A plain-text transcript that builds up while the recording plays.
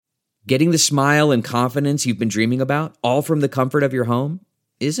Getting the smile and confidence you've been dreaming about, all from the comfort of your home,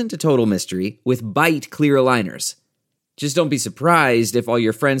 isn't a total mystery with Bite clear aligners. Just don't be surprised if all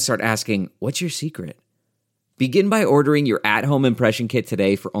your friends start asking, "What's your secret?" Begin by ordering your at-home impression kit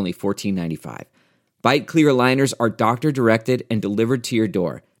today for only $14.95. Bite clear aligners are doctor-directed and delivered to your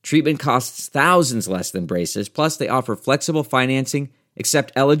door. Treatment costs thousands less than braces, plus they offer flexible financing,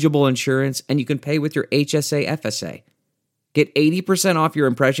 accept eligible insurance, and you can pay with your HSA FSA. Get 80% off your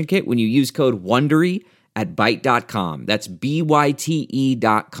impression kit when you use code WONDERY at Byte.com. That's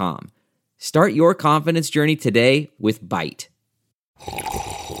BYTE.com. Start your confidence journey today with Byte.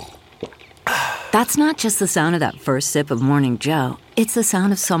 That's not just the sound of that first sip of Morning Joe. It's the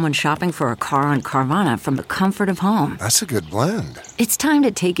sound of someone shopping for a car on Carvana from the comfort of home. That's a good blend. It's time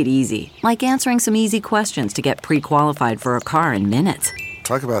to take it easy, like answering some easy questions to get pre-qualified for a car in minutes.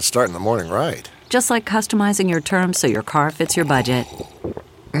 Talk about starting the morning right. Just like customizing your terms so your car fits your budget.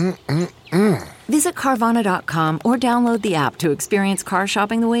 Visit Carvana.com or download the app to experience car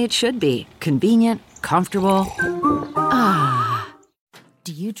shopping the way it should be. Convenient, comfortable.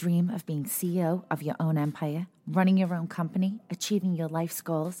 Do you dream of being CEO of your own empire, running your own company, achieving your life's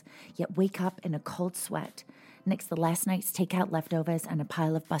goals, yet wake up in a cold sweat next to last night's takeout leftovers and a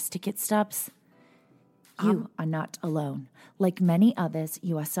pile of bus ticket stubs? You are not alone. Like many others,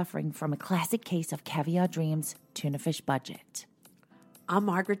 you are suffering from a classic case of caviar dreams, tuna fish budget. I'm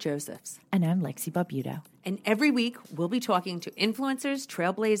Margaret Josephs. And I'm Lexi Barbuto. And every week, we'll be talking to influencers,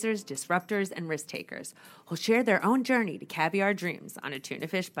 trailblazers, disruptors, and risk takers who'll share their own journey to caviar dreams on a tuna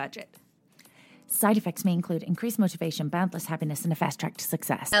fish budget. Side effects may include increased motivation, boundless happiness, and a fast track to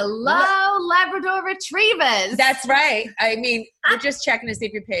success. Hello, Labrador Retrievers. That's right. I mean, we're just checking to see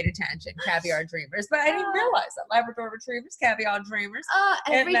if you paid attention, caviar dreamers. But I didn't realize that Labrador Retrievers, caviar dreamers.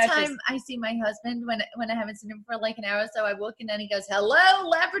 Every time I see my husband, when I haven't seen him for like an hour or so, I walk in and he goes, "Hello,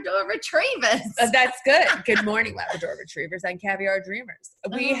 Labrador Retrievers." That's good. Good morning, Labrador Retrievers and caviar dreamers.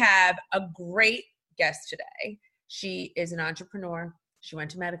 We have a great guest today. She is an entrepreneur. She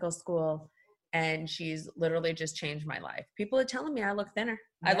went to medical school. And she's literally just changed my life. People are telling me I look thinner.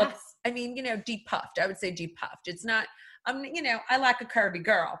 Yes. Deep puffed. I would say deep puffed. It's not, I like a curvy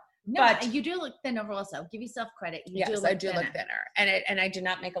girl. No, but you do look thinner also. Give yourself credit. I do look thinner. And I did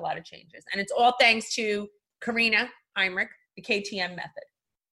not make a lot of changes. And it's all thanks to Karina Heinrich, the KTM method.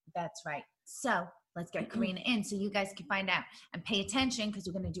 That's right. So let's get Karina in so you guys can find out and pay attention because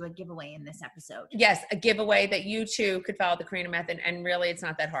we're going to do a giveaway in this episode. Yes, a giveaway that you too could follow the Karina method. And really, it's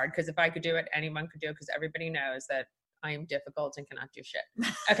not that hard because if I could do it, anyone could do it because everybody knows that I am difficult and cannot do shit.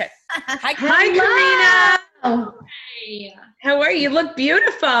 Okay. Hi, Karina. Hey. How are you? You look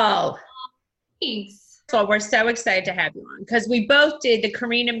beautiful. Thanks. So we're so excited to have you on because we both did the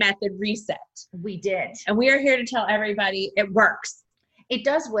Karina method reset. We did. And we are here to tell everybody it works. It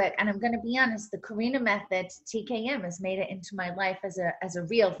does work, and I'm going to be honest, the Karina method, TKM, has made it into my life as a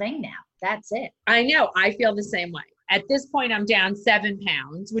real thing now. That's it. I know. I feel the same way. At this point, I'm down 7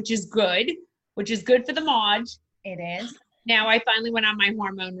 pounds, which is good for the Maj. It is. Now I finally went on my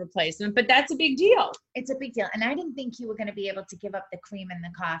hormone replacement, but that's a big deal. It's a big deal, and I didn't think you were going to be able to give up the cream and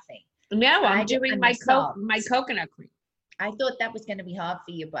the coffee. No, I'm doing my coconut cream. I thought that was going to be hard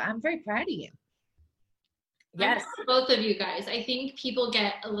for you, but I'm very proud of you. Yes. Both of you guys. I think people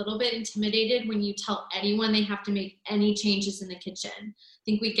get a little bit intimidated when you tell anyone they have to make any changes in the kitchen. I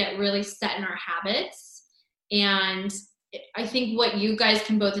think we get really set in our habits. And I think what you guys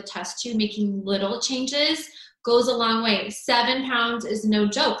can both attest to, making little changes goes a long way. 7 pounds is no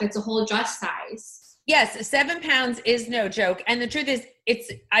joke. It's a whole dress size. Yes, 7 pounds is no joke. And the truth is,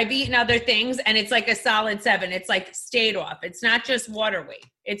 I've eaten other things and it's like a solid 7. It's like stayed off. It's not just water weight.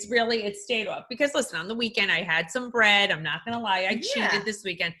 It's stayed off. Because listen, on the weekend I had some bread. I'm not going to lie. I cheated this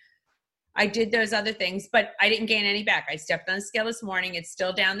weekend. I did those other things, but I didn't gain any back. I stepped on the scale this morning. It's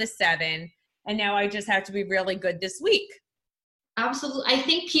still down to 7. And now I just have to be really good this week. Absolutely. I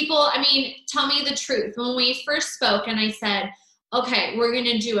think people, tell me the truth. When we first spoke and I said, okay, we're going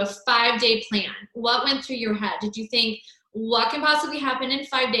to do a 5-day plan. What went through your head? Did you think, what can possibly happen in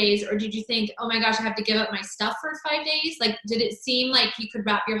 5 days? Or did you think, oh my gosh, I have to give up my stuff for 5 days? Like, did it seem like you could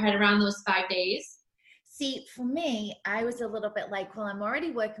wrap your head around those 5 days? See, for me, I was a little bit like, well, I'm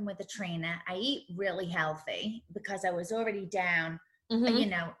already working with a trainer. I eat really healthy because I was already down,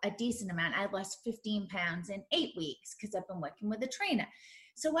 a decent amount. I lost 15 pounds in 8 weeks because I've been working with a trainer.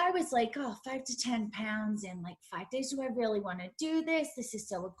 So I was like, 5 to 10 pounds in like 5 days. Do I really want to do this? This is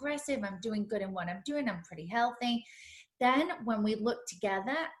so aggressive. I'm doing good in what I'm doing. I'm pretty healthy. Then when we looked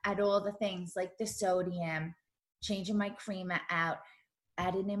together at all the things like the sodium, changing my creamer out,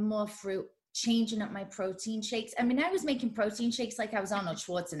 adding in more fruit, changing up my protein shakes. I mean, I was making protein shakes like I was Arnold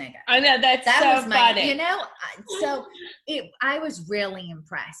Schwarzenegger. I know, that was so funny. You know, so I was really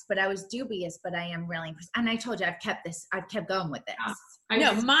impressed, but I was dubious, but I am really impressed. And I told you, I've kept going with this.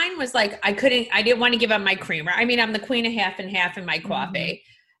 No, mine was like, I didn't want to give up my creamer. I mean, I'm the queen of half and half in my coffee.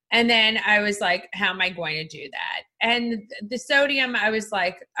 Mm-hmm. And then I was like, how am I going to do that? And the sodium, I was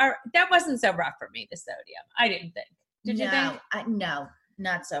like, that wasn't so rough for me, the sodium. I didn't think. Did you think? No.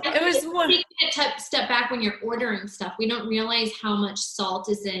 Not so. It was taking a step back when you're ordering stuff. We don't realize how much salt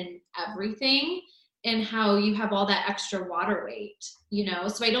is in everything and how you have all that extra water weight, you know?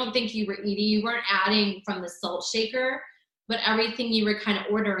 So I don't think you weren't adding from the salt shaker, but everything you were kind of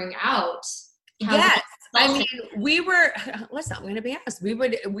ordering out. Yes. I mean, I'm going to be honest. We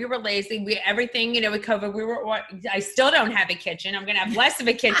were lazy. Everything, you know, with COVID, I still don't have a kitchen. I'm going to have less of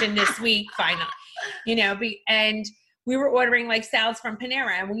a kitchen this week, finally, you know, and we were ordering like salads from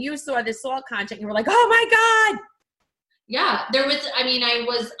Panera, and when you saw the salt content, you were like, oh my God. Yeah, I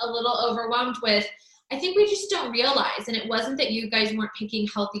was a little overwhelmed with, I think we just don't realize, and it wasn't that you guys weren't picking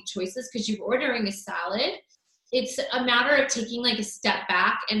healthy choices because you were ordering a salad. It's a matter of taking like a step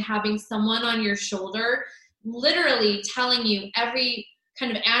back and having someone on your shoulder, literally telling you every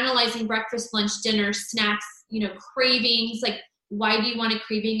kind of analyzing breakfast, lunch, dinner, snacks, you know, cravings, like, why do you want a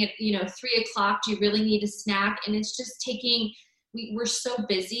craving at, 3:00? Do you really need a snack? And it's just we're so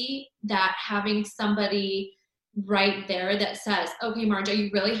busy that having somebody right there that says, okay, Marge, are you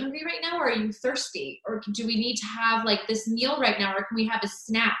really hungry right now? Or are you thirsty? Or do we need to have like this meal right now? Or can we have a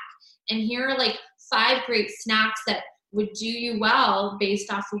snack? And here are like 5 great snacks that would do you well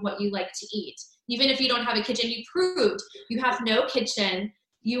based off of what you like to eat. Even if you don't have a kitchen, you proved you have no kitchen.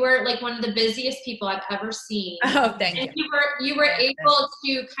 You were like one of the busiest people I've ever seen. Oh, thank you. And you were able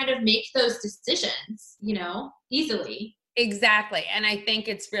to kind of make those decisions, easily. Exactly. And I think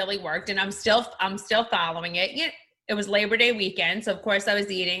it's really worked, and I'm still following it. It was Labor Day weekend. So of course I was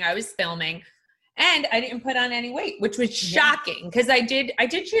eating, I was filming, and I didn't put on any weight, which was shocking because I did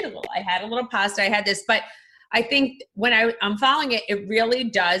cheat a little. I had a little pasta. I had this, but I think when I'm following it, it really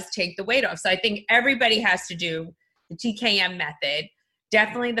does take the weight off. So I think everybody has to do the TKM method.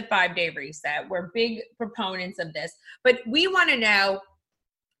 Definitely the 5-day reset. We're big proponents of this, but we want to know,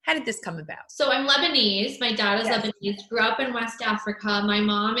 how did this come about? So I'm Lebanese. My dad is Lebanese, grew up in West Africa. My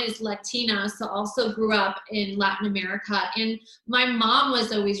mom is Latina, so also grew up in Latin America. And my mom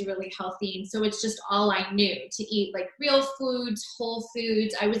was always really healthy. And so it's just all I knew, to eat like real foods, whole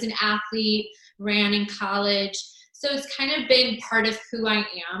foods. I was an athlete, ran in college. So it's kind of been part of who I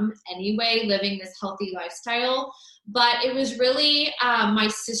am anyway, living this healthy lifestyle. But it was really, my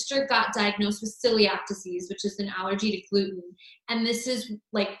sister got diagnosed with celiac disease, which is an allergy to gluten. And this is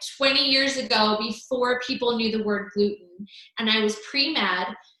like 20 years ago, before people knew the word gluten. And I was pre-med,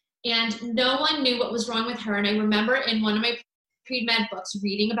 and no one knew what was wrong with her. And I remember in one of my pre-med books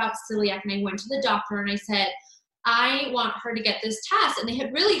reading about celiac, and I went to the doctor and I said, I want her to get this test. And they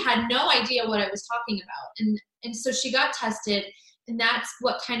had really had no idea what I was talking about. And so she got tested, and that's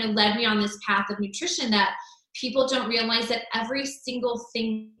what kind of led me on this path of nutrition, that people don't realize that every single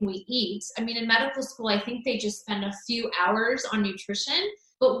thing we eat, I mean, in medical school, I think they just spend a few hours on nutrition,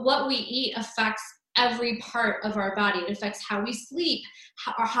 but what we eat affects every part of our body. It affects how we sleep,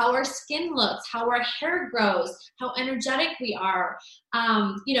 how our skin looks, how our hair grows, how energetic we are,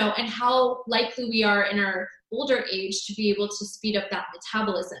 and how likely we are in our older age to be able to speed up that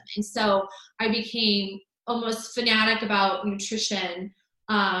metabolism. And so I became almost fanatic about nutrition,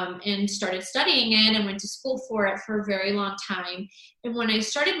 and started studying it and went to school for it for a very long time. And when I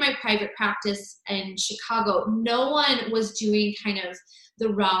started my private practice in Chicago, no one was doing kind of the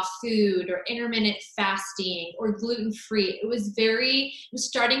raw food or intermittent fasting or gluten-free. It was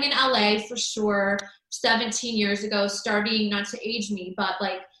starting in LA for sure, 17 years ago, starting, not to age me, but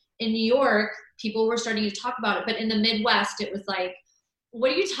like in New York, people were starting to talk about it. But in the Midwest, it was like,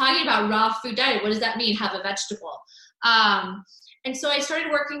 what are you talking about, raw food diet? What does that mean, have a vegetable? And so I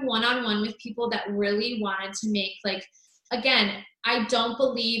started working one-on-one with people that really wanted to make, like, again, I don't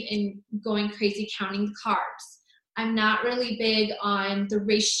believe in going crazy counting the carbs. I'm not really big on the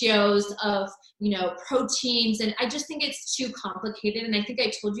ratios of, proteins. And I just think it's too complicated. And I think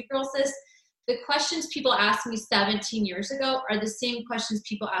I told you girls this. The questions people asked me 17 years ago are the same questions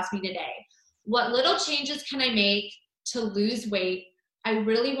people ask me today. What little changes can I make to lose weight? I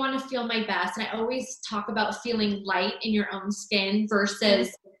really want to feel my best. And I always talk about feeling light in your own skin versus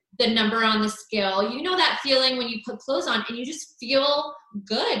the number on the scale. You know that feeling when you put clothes on and you just feel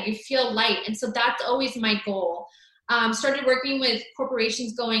good. You feel light. And so that's always my goal. Started working with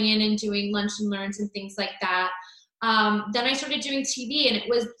corporations, going in and doing lunch and learns and things like that. Then I started doing TV, and it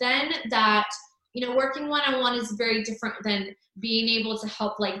was then that, working one-on-one is very different than being able to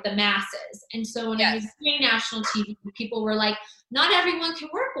help like the masses. And so when I was doing national TV, people were like, not everyone can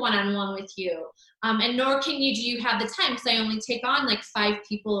work one-on-one with you. And nor do you have the time, because I only take on like 5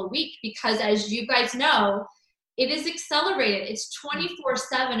 people a week, because as you guys know, it is accelerated. It's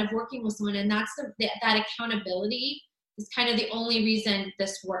 24/7 of working with someone. And that's that accountability is kind of the only reason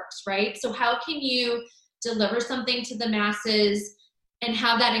this works, right? So how can you deliver something to the masses and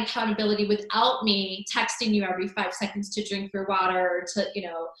have that accountability without me texting you every 5 seconds to drink your water, or to,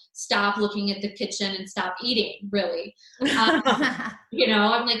 stop looking at the kitchen and stop eating, really. I'm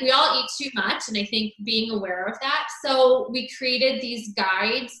like, we all eat too much, and I think being aware of that. So we created these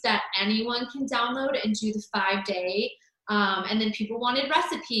guides that anyone can download and do the 5-day. And then people wanted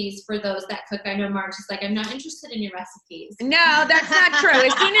recipes for those that cook. I know Marge is like, I'm not interested in your recipes. No, that's not true.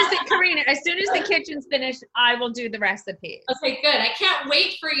 As soon as the kitchen's finished, I will do the recipes. Okay, good. I can't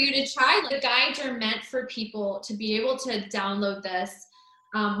wait for you to try. The guides are meant for people to be able to download this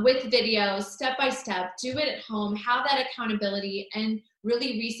with videos, step by step, do it at home, have that accountability, and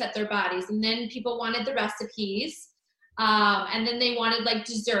really reset their bodies. And then people wanted the recipes. And then they wanted like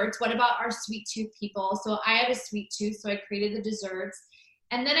desserts. What about our sweet tooth people? So I have a sweet tooth, so I created the desserts.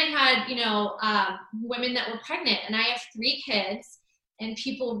 And then I had, women that were pregnant, and I have 3 kids, and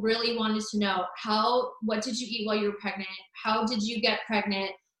people really wanted to know what did you eat while you were pregnant? How did you get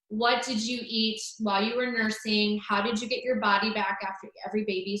pregnant? What did you eat while you were nursing? How did you get your body back after every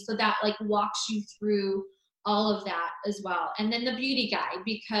baby? So that like walks you through all of that as well. And then the beauty guide,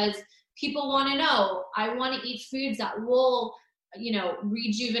 because people want to know, I want to eat foods that will,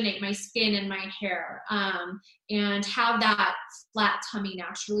 rejuvenate my skin and my hair, and have that flat tummy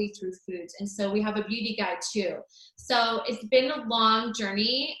naturally through foods. And so we have a beauty guide too. So it's been a long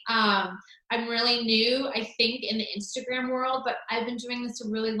journey. I'm really new, I think, in the Instagram world, but I've been doing this a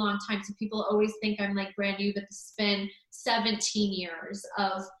really long time. So people always think I'm like brand new, but this has been 17 years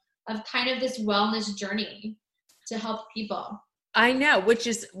of kind of this wellness journey to help people. I know, which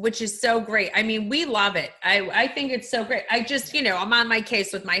is so great. I mean, we love it. I think it's so great. I just, I'm on my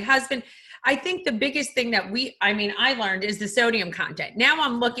case with my husband. I think the biggest thing that I learned is the sodium content. Now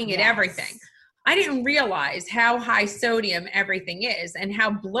I'm looking at everything. I didn't realize how high sodium everything is and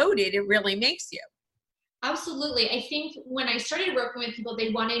how bloated it really makes you. Absolutely. I think when I started working with people, they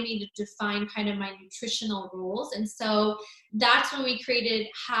wanted me to define kind of my nutritional rules. And so that's when we created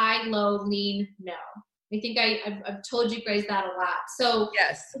high, low, lean, no. I think I've told you guys that a lot. So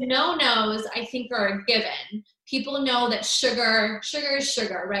the no-nos, I think, are a given. People know that sugar is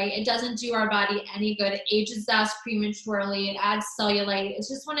sugar, right? It doesn't do our body any good. It ages us prematurely. It adds cellulite. It's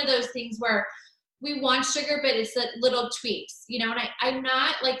just one of those things where we want sugar, but it's the little tweaks, and I'm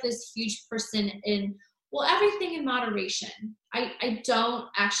not like this huge person in, everything in moderation. I don't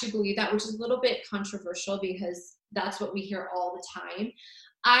actually believe that, which is a little bit controversial because that's what we hear all the time.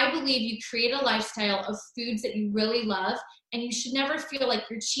 I believe you create a lifestyle of foods that you really love, and you should never feel like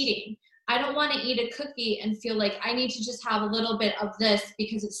you're cheating. I don't want to eat a cookie and feel like I need to just have a little bit of this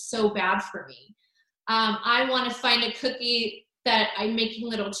because it's so bad for me. I want to find a cookie that I'm making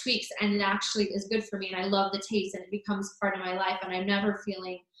little tweaks and it actually is good for me, and I love the taste, and it becomes part of my life, and I'm never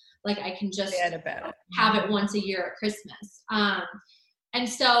feeling like I can just have it once a year at Christmas. And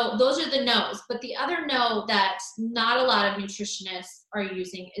so those are the no's. But the other no that not a lot of nutritionists are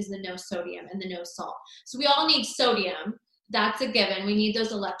using is the no sodium and the no salt. So we all need sodium. That's a given. We need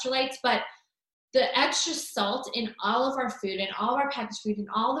those electrolytes. But the extra salt in all of our food and all of our packaged food and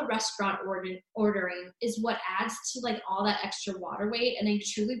all the restaurant ordering is what adds to like all that extra water weight. And I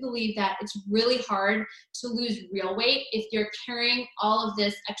truly believe that it's really hard to lose real weight if you're carrying all of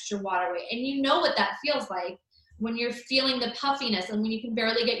this extra water weight. And you know what that feels like when you're feeling the puffiness and when you can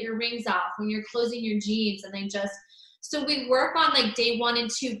barely get your rings off, when you're closing your jeans and so we work on like day 1 and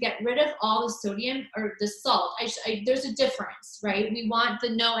 2, get rid of all the sodium or the salt. There's a difference, right? We want the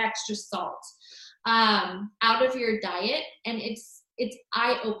no extra salt out of your diet, and it's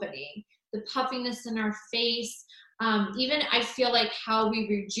eye-opening. The puffiness in our face, even I feel like how we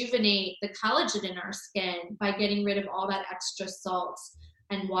rejuvenate the collagen in our skin by getting rid of all that extra salt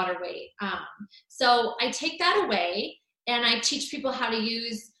and water weight. So I take that away and I teach people how to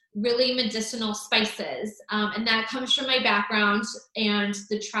use really medicinal spices. And that comes from my background and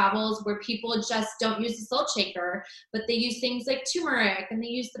the travels where people just don't use the salt shaker, but they use things like turmeric and they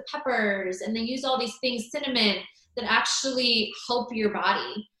use the peppers and they use all these things, cinnamon, that actually help your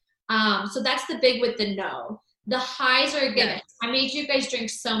body. So that's the big with the no. The highs are given. I made you guys drink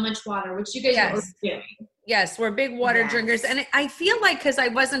so much water, which you guys are doing. Yes, we're big water Yes. drinkers. And I feel like because I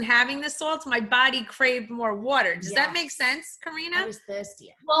wasn't having the salts, my body craved more water. Does that make sense, Karina? I was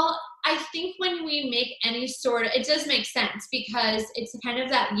thirsty. Well, I think when we make any sort of, it does make sense because it's kind of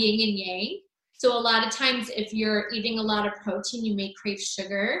that yin and yang. So a lot of times if you're eating a lot of protein, you may crave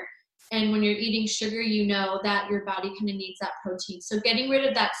sugar. And when you're eating sugar, you know that your body kind of needs that protein. So getting rid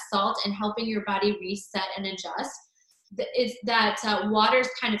of that salt and helping your body reset and adjust is that water is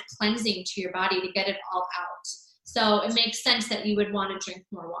kind of cleansing to your body to get it all out. So it makes sense that you would want to drink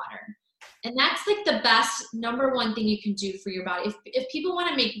more water. And that's like the best number one thing you can do for your body. If people want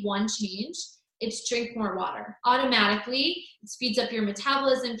to make one change, it's drink more water. Automatically, it speeds up your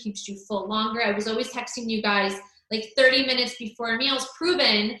metabolism, keeps you full longer. I was always texting you guys like 30 minutes before a meal is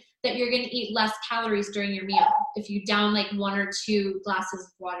proven that you're going to eat less calories during your meal if you down like 1 or 2 glasses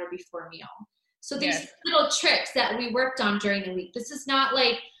of water before a meal. So these little tricks that we worked on during the week. This is not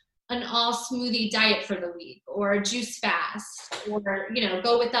like an all smoothie diet for the week or a juice fast or,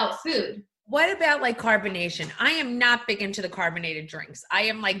 go without food. What about like carbonation? I am not big into the carbonated drinks. I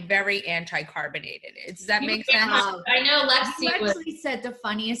am like very anti-carbonated. Does that make sense? I know You actually said the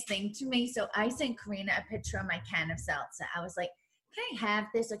funniest thing to me. So I sent Karina a picture of my can of seltzer. I was like, can I have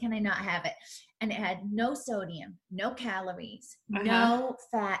this or can I not have it? And it had no sodium, no calories, no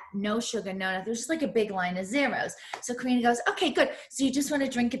fat, no sugar, no nothing. It was just like a big line of zeros. So Karina goes, okay, good. So you just want to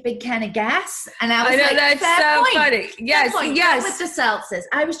drink a big can of gas? And I was like, that's so funny. Yes, yes. With the seltzers.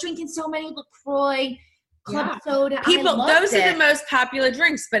 I was drinking so many LaCroix, club soda. Those are the most popular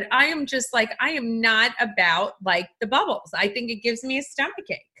drinks, but I am just like, I am not about like the bubbles. I think it gives me a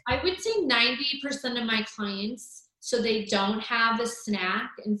stomachache. I would say 90% of my clients, so they don't have the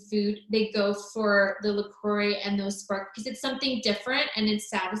snack and food, they go for the LaCroix and those spark because it's something different and it's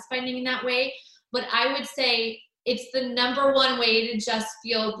satisfying in that way. But I would say it's the number one way to just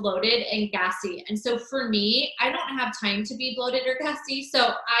feel bloated and gassy. And so for me, I don't have time to be bloated or gassy.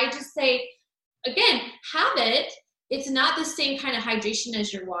 So I just say, again, have it. It's not the same kind of hydration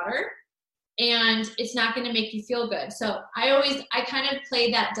as your water. And it's not going to make you feel good. So I kind of play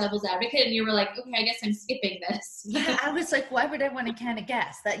that devil's advocate and you were like, okay, I guess I'm skipping this. Yeah, I was like, why would I want a can of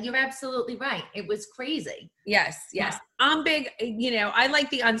gas? That you're absolutely right. It was crazy. Yes. Yeah. I'm big, I like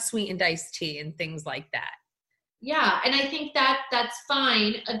the unsweetened iced tea and things like that. Yeah. And I think that's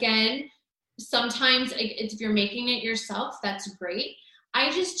fine. Again, sometimes if you're making it yourself, that's great. I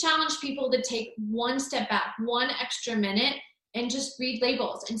just challenge people to take one step back, 1 extra minute, and just read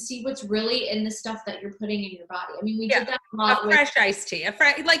labels and see what's really in the stuff that you're putting in your body. I mean, we did that a lot with fresh iced tea.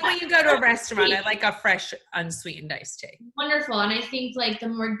 Like when you go to a restaurant, I like a fresh unsweetened iced tea. Wonderful. And I think like the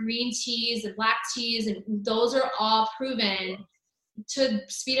more green teas and black teas, and those are all proven to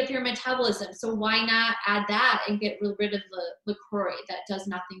speed up your metabolism. So why not add that and get rid of the LaCroix that does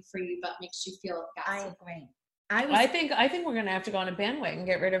nothing for you but makes you feel gassy? I agree. I think we're gonna have to go on a bandwagon and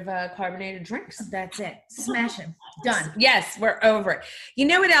get rid of carbonated drinks. That's it. Smash them. Done. Yes, we're over it. You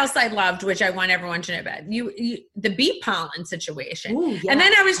know what else I loved, which I want everyone to know about? The bee pollen situation. Ooh, yeah. And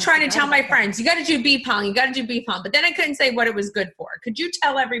then I was trying to tell my friends, you got to do bee pollen, but then I couldn't say what it was good for. Could you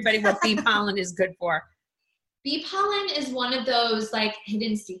tell everybody what bee pollen is good for? Bee pollen is one of those like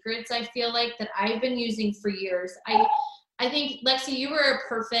hidden secrets, I feel like, that I've been using for years. I think, Lexi, you were a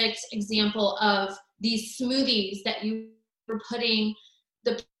perfect example of these smoothies that you were putting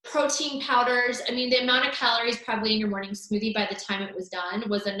the protein powders. I mean, the amount of calories probably in your morning smoothie by the time it was done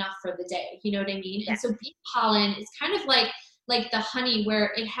was enough for the day. You know what I mean? Yeah. And so bee pollen is kind of like the honey,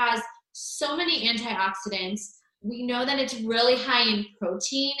 where it has so many antioxidants. We know that it's really high in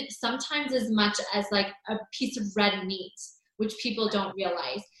protein, sometimes as much as like a piece of red meat, which people don't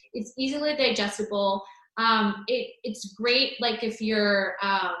realize. It's easily digestible. It's great, like if you're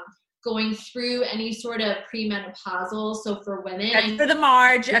going through any sort of premenopausal. So for women, that's for the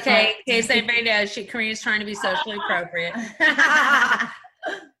Marge. Okay, in case anybody knows, Karina's trying to be socially appropriate.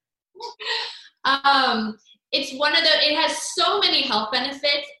 It's one of it has so many health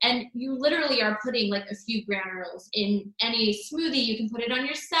benefits, and you literally are putting like a few granules in any smoothie. You can put it on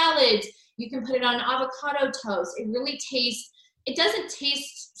your salads. You can put it on avocado toast. It doesn't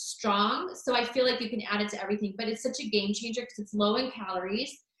taste strong, so I feel like you can add it to everything, but it's such a game changer because it's low in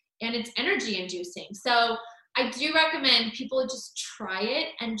calories and it's energy inducing. So I do recommend people just try it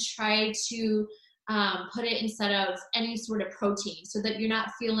and try to put it instead of any sort of protein, so that you're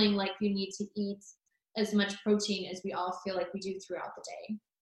not feeling like you need to eat as much protein as we all feel like we do throughout the day.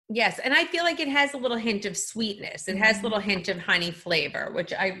 Yes. And I feel like it has a little hint of sweetness. It has a little hint of honey flavor,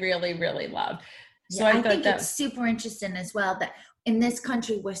 which I really, really love. So I think it's super interesting as well that in this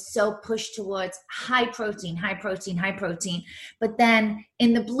country, we're so pushed towards high protein, high protein, high protein. But then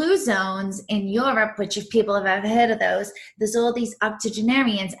in the blue zones in Europe, which if people have ever heard of those, there's all these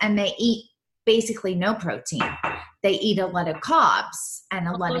octogenarians and they eat basically no protein. They eat a lot of carbs and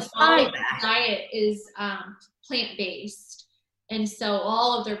a lot of fiber. Diet is plant-based. And so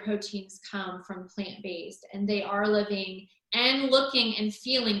all of their proteins come from plant-based, and they are living and looking and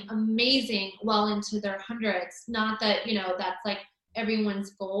feeling amazing well into their hundreds. Not that, you know, that's like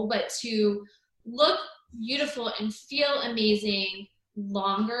everyone's goal, but to look beautiful and feel amazing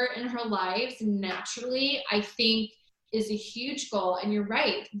longer in her lives naturally, I think is a huge goal. And you're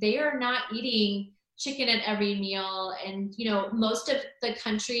right. They are not eating chicken at every meal. And, you know, most of the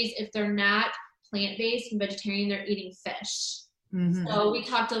countries, if they're not plant-based and vegetarian, they're eating fish. Mm-hmm. So we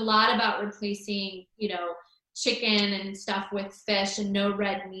talked a lot about replacing, you know, chicken and stuff with fish and no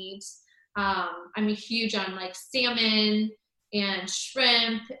red meat. I'm a huge on like salmon and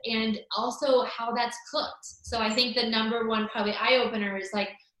shrimp and also how that's cooked. So I think the number one probably eye-opener is like,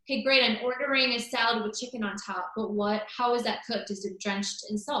 okay, great, I'm ordering a salad with chicken on top, but how is that cooked? Is it drenched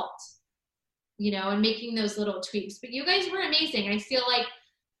in salt? You know, and making those little tweaks. But you guys were amazing. I feel like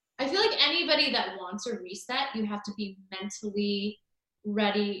anybody that wants a reset, you have to be mentally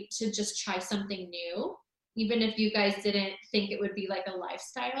ready to just try something new. Even if you guys didn't think it would be like a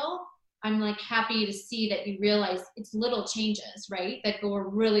lifestyle, I'm like happy to see that you realize it's little changes, right? That go a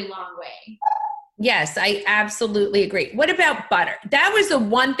really long way. Yes, I absolutely agree. What about butter? That was the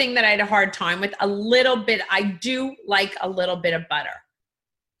one thing that I had a hard time with a little bit. I do like a little bit of butter.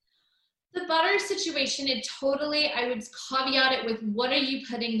 The butter situation, I would caveat it with what are you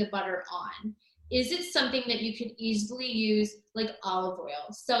putting the butter on? Is it something that you could easily use like olive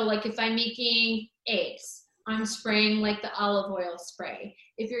oil? So like if I'm making eggs, I'm spraying like the olive oil spray.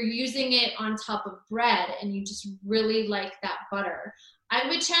 If you're using it on top of bread and you just really like that butter, I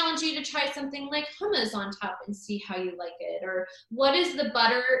would challenge you to try something like hummus on top and see how you like it. Or what is the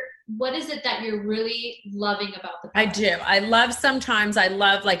butter? What is it that you're really loving about the butter? I do. Sometimes I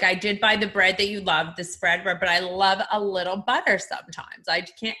love, like I did buy the bread that you love, the spread bread, but I love a little butter sometimes.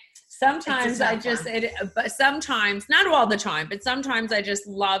 Sometimes, not all the time, but sometimes I just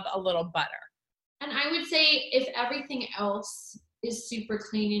love a little butter. And I would say if everything else is super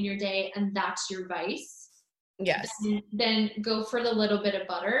clean in your day and that's your vice, yes, then go for the little bit of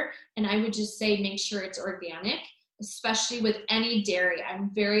butter. And I would just say make sure it's organic, especially with any dairy. I'm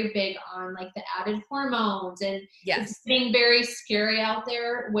very big on like the added hormones, and it's being very scary out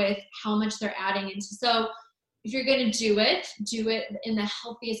there with how much they're adding into. So if you're going to do it in the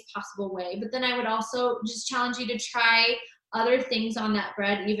healthiest possible way. But then I would also just challenge you to try other things on that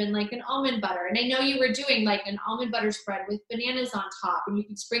bread, even like an almond butter. And I know you were doing like an almond butter spread with bananas on top, and you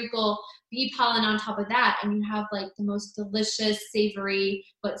could sprinkle bee pollen on top of that, and you have like the most delicious, savory,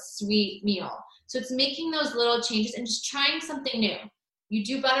 but sweet meal. So it's making those little changes and just trying something new. You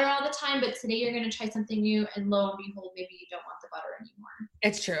do butter all the time, but today you're going to try something new, and lo and behold, maybe you don't want the butter anymore.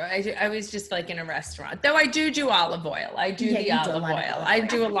 It's true. I was just like in a restaurant, though I do olive oil. I do the olive oil. I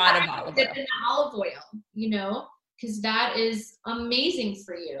do a lot of olive oil. In olive oil, you know, because that is amazing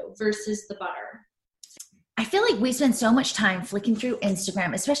for you versus the butter. I feel like we spend so much time flicking through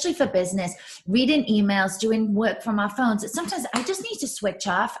Instagram, especially for business, reading emails, doing work from our phones, that sometimes I just need to switch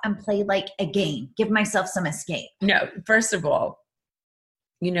off and play like a game, give myself some escape. No, first of all,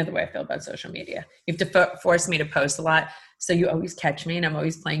 you know the way I feel about social media. You have to force me to post a lot. So you always catch me and I'm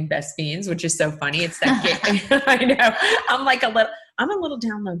always playing Best Fiends, which is so funny. It's that game. I know. I'm a little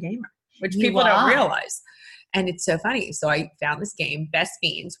down low gamer, which people don't realize. And it's so funny. So I found this game, Best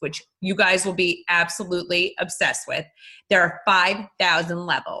Fiends, which you guys will be absolutely obsessed with. There are 5,000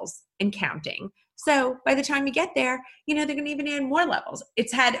 levels and counting. So by the time you get there, you know, they're going to even add more levels.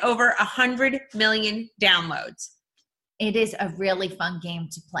 It's had over 100 million downloads. It is a really fun game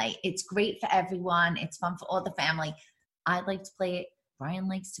to play. It's great for everyone. It's fun for all the family. I like to play it. Brian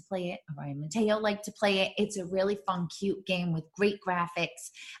likes to play it. Ryan Mateo likes to play it. It's a really fun, cute game with great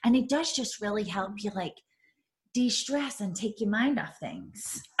graphics. And it does just really help you like de-stress and take your mind off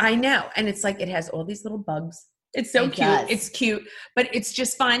things. I know. And it's like, it has all these little bugs. It's so cute. It's cute, but it's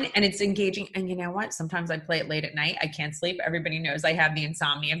just fun and it's engaging. And you know what? Sometimes I play it late at night. I can't sleep. Everybody knows I have the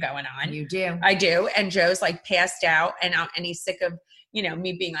insomnia going on. You do. I do. And Joe's like passed out and he's sick of, you know,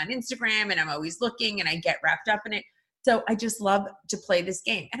 me being on Instagram and I'm always looking and I get wrapped up in it. So I just love to play this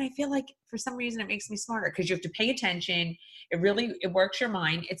game. And I feel like for some reason it makes me smarter because you have to pay attention. It works your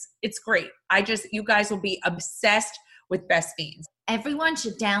mind. It's great. You guys will be obsessed with Best Fiends. Everyone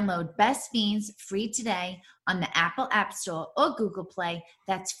should download Best Fiends free today on the Apple App Store or Google Play.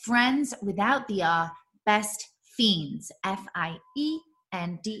 That's friends without the R, Best Fiends,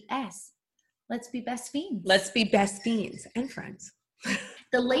 Fiends. Let's be best fiends. Let's be best fiends and friends.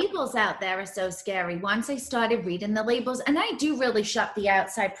 The labels out there are so scary. Once I started reading the labels, and I do really shop the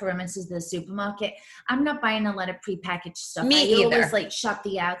outside perimeters of the supermarket. I'm not buying a lot of prepackaged stuff. Me I either. always like shop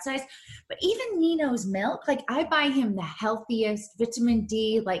the outsides. But even Nino's milk, like I buy him the healthiest, vitamin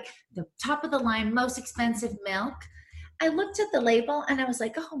D, like the top of the line, most expensive milk. I looked at the label and I was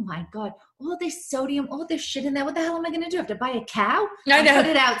like, oh my God, all this sodium, all this shit in there. What the hell am I going to do? I have to buy a cow and put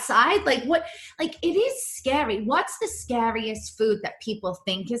it outside? Like what? Like it is scary. What's the scariest food that people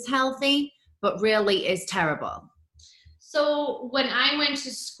think is healthy, but really is terrible? So when I went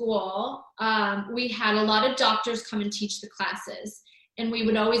to school, we had a lot of doctors come and teach the classes. And we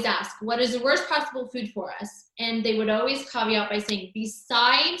would always ask, what is the worst possible food for us? And they would always caveat by saying,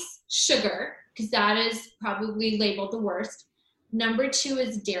 besides sugar, because that is probably labeled the worst, number 2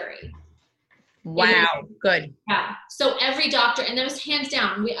 is dairy. Wow, good. Yeah. So every doctor, and that was hands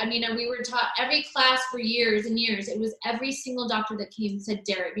down. We were taught every class for years and years. It was every single doctor that came and said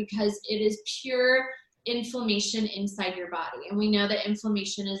dairy because it is pure inflammation inside your body. And we know that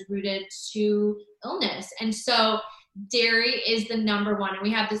inflammation is rooted to illness. And so dairy is the number 1. And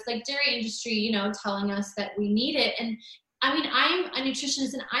we have this like dairy industry, telling us that we need it. And I mean, I'm a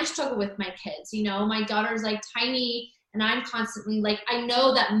nutritionist and I struggle with my kids. My daughter's like tiny and I'm constantly like, I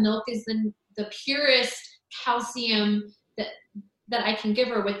know that milk is the purest calcium that I can give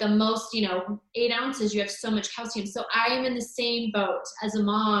her with the most, 8 ounces. You have so much calcium. So I am in the same boat as a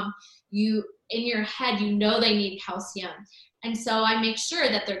mom. In your head, they need calcium. And so I make sure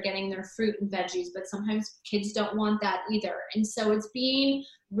that they're getting their fruit and veggies, but sometimes kids don't want that either. And so it's being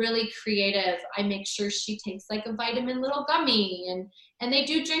really creative. I make sure she takes like a vitamin little gummy and they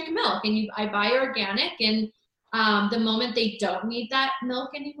do drink milk and I buy organic. And the moment they don't need that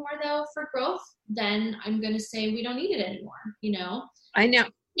milk anymore though for growth, then I'm going to say we don't need it anymore, I know.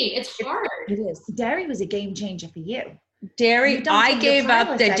 It's hard. It is. Dairy was a game changer for you. Dairy. I gave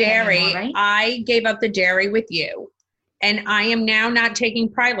up the dairy. Anymore, right? I gave up the dairy with you. And I am now not taking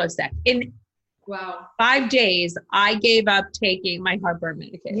Prilosec. In 5 days, I gave up taking my heartburn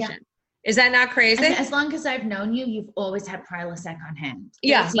medication. Yeah. Is that not crazy? And as long as I've known you, you've always had Prilosec on hand.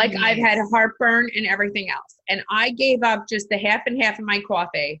 Yeah, like years. I've had heartburn and everything else. And I gave up just the half and half of my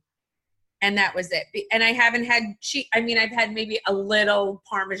coffee. And that was it. And I haven't had cheese. I mean, I've had maybe a little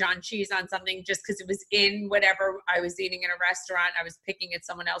Parmesan cheese on something just because it was in whatever I was eating in a restaurant. I was picking at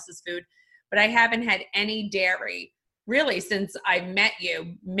someone else's food. But I haven't had any dairy really since I met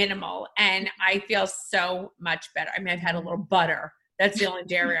you, minimal. And I feel so much better. I mean, I've had a little butter. That's the only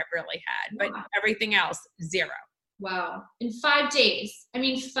dairy I've really had. But everything else, 0. Wow. In 5 days.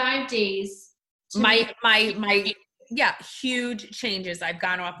 5 days. Yeah, huge changes. I've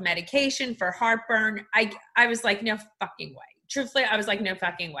gone off medication for heartburn. I was like, no fucking way. Truthfully, I was like, no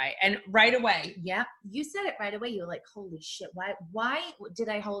fucking way. And right away. Yeah. You said it right away. You were like, holy shit. Why did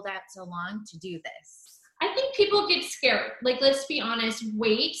I hold out so long to do this? I think people get scared. Like, let's be honest,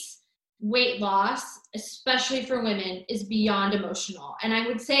 weight loss, especially for women, is beyond emotional. And I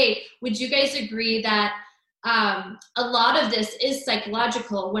would say, would you guys agree that a lot of this is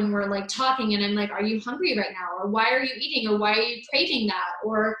psychological when we're like talking and I'm like, are you hungry right now? Or why are you eating? Or why are you craving that?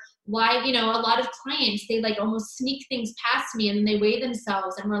 Or why, a lot of clients, they like almost sneak things past me and then they weigh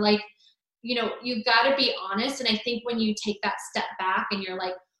themselves and we're like, you've got to be honest. And I think when you take that step back and you're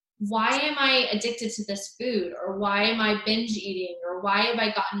like, why am I addicted to this food? Or why am I binge eating? Or why have I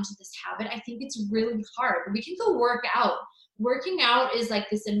gotten into this habit? I think it's really hard. We can go work out. Working out is like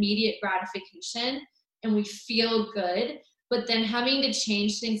this immediate gratification and we feel good, but then having to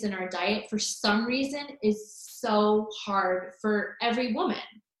change things in our diet for some reason is so hard for every woman.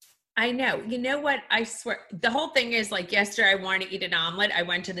 I know. You know what? I swear the whole thing is like yesterday I wanted to eat an omelet. I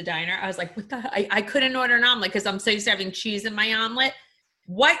went to the diner. I was like, what the, I couldn't order an omelet because I'm so used to having cheese in my omelet.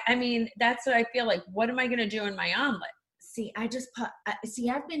 That's what I feel like. What am I going to do in my omelet? See, I've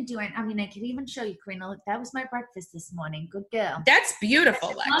been doing, I could even show you, Karina. Look, that was my breakfast this morning. Good girl. That's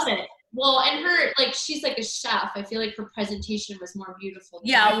beautiful. I love it. Well, and she's like a chef. I feel like her prepresentation was more beautiful.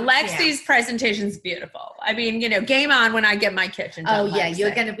 Yeah, Lexi's presentation's beautiful. Game on when I get my kitchen done. Oh, yeah,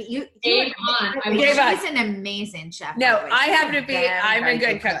 you're going to be, game on. She's an amazing chef. No, I have to be, I'm a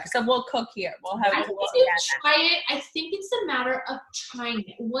good cook. So we'll cook here. We'll have I think you try it. I think it's a matter of trying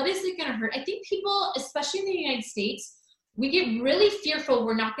it. What is it going to hurt? I think people, especially in the United States, we get really fearful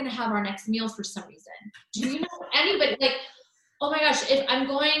we're not going to have our next meal for some reason. Do you know anybody, like, oh my gosh, if I'm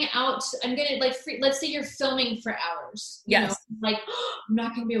going out, I'm going to let's say you're filming for hours. Yes. I'm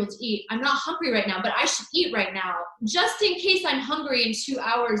not going to be able to eat. I'm not hungry right now, but I should eat right now. Just in case I'm hungry in 2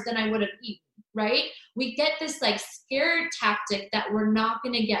 hours, then I would have eaten. right? We get this like scared tactic that we're not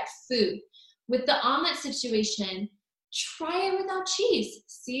going to get food. With the omelet situation, try it without cheese.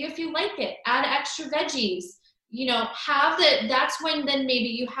 See if you like it. Add extra veggies. You know, that's when then maybe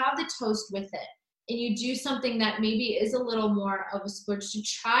you have the toast with it and you do something that maybe is a little more of a splurge to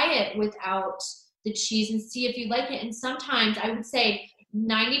try it without the cheese and see if you like it. And sometimes I would say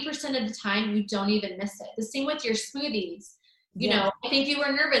 90% of the time you don't even miss it. The same with your smoothies. You know, I think you were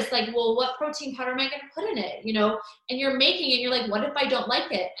nervous, like, well, what protein powder am I going to put in it? You know, and you're making it, you're like, what if I don't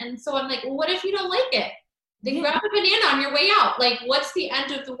like it? And so I'm like, well, what if you don't like it? Then grab a banana on your way out. Like, what's the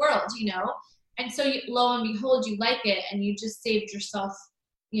end of the world, you know? And so lo and behold, you like it and you just saved yourself,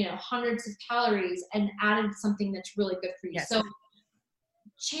 you know, hundreds of calories and added something that's really good for you. Yes. So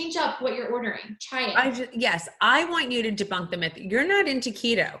change up what you're ordering. Try it. Yes. I want you to debunk the myth. You're not into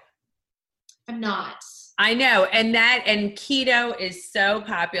keto. I'm not. I know. And keto is so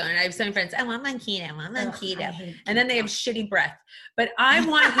popular. And I have some friends, oh, I'm on keto. I'm on keto. And then they have shitty breath. But I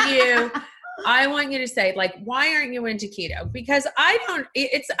want you to say, like, why aren't you into keto? Because I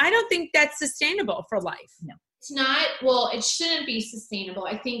don't think that's sustainable for life. No. It's not. Well, it shouldn't be sustainable.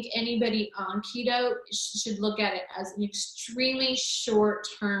 I think anybody on keto should look at it as an extremely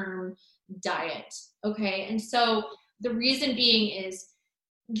short-term diet. Okay. And so the reason being is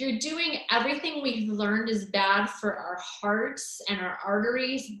you're doing everything we've learned is bad for our hearts and our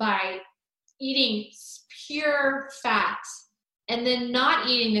arteries by eating pure fat and then not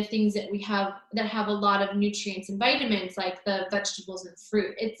eating the things that we have that have a lot of nutrients and vitamins, like the vegetables and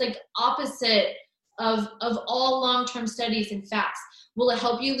fruit. It's like opposite of all long-term studies and facts. Will it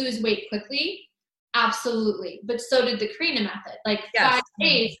help you lose weight quickly? Absolutely. But so did the Karina method. Like 5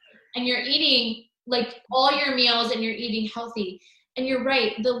 days and you're eating like all your meals and you're eating healthy. And you're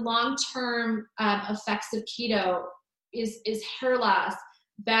right. The long-term effects of keto is hair loss,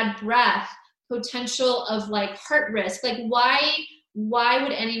 bad breath, potential of like heart risk. Like why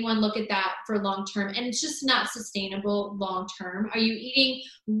would anyone look at that for long-term? And it's just not sustainable long-term. Are you eating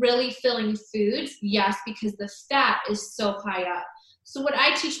really filling foods? Yes, because the fat is so high up. So what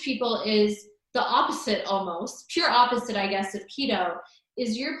I teach people is the opposite, almost pure opposite, I guess, of keto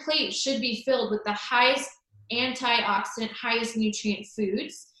is your plate should be filled with the highest antioxidant, highest nutrient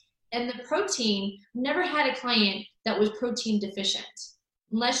foods. And the protein, never had a client that was protein deficient.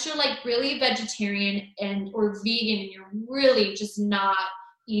 Unless you're like really vegetarian or vegan and you're really just not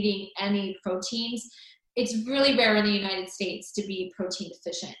eating any proteins, it's really rare in the United States to be protein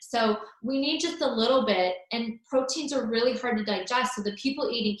deficient. So we need just a little bit, and proteins are really hard to digest. So the people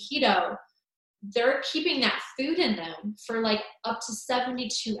eating keto, they're keeping that food in them for like up to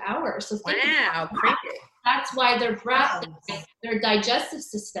 72 hours. So that's why their breath, their digestive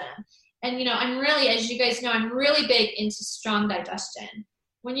system. And, you know, I'm really, as you guys know, I'm really big into strong digestion.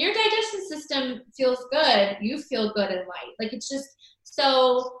 When your digestive system feels good, you feel good and light. Like it's just,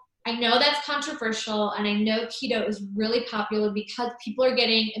 so I know that's controversial and I know keto is really popular because people are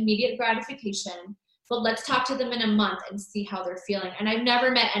getting immediate gratification, but let's talk to them in a month and see how they're feeling. And I've never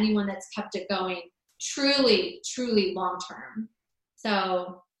met anyone that's kept it going truly, truly long-term.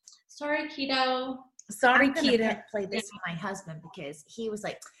 So sorry, keto. I'm gonna play this with my husband because he was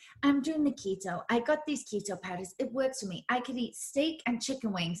like, I'm doing the keto. I got these keto powders. It works for me. I could eat steak and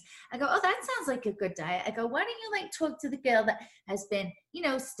chicken wings. I go, oh, that sounds like a good diet. I go, why don't you like talk to the girl that has been, you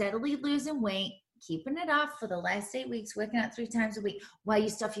know, steadily losing weight, keeping it off for the last 8 weeks, working out 3 times a week while you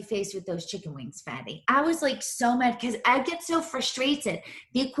stuff your face with those chicken wings, fatty. I was like so mad because I get so frustrated.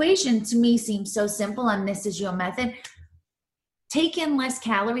 The equation to me seems so simple, and this is your method. Take in less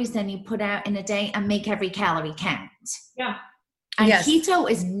calories than you put out in a day and make every calorie count. Yeah. And keto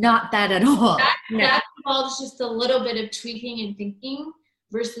is not that at all. That involves just a little bit of tweaking and thinking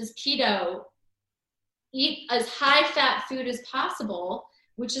versus keto. Eat as high fat food as possible,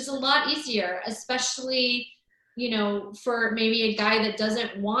 which is a lot easier, especially, you know, for maybe a guy that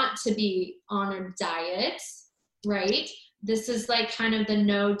doesn't want to be on a diet, right? This is like kind of the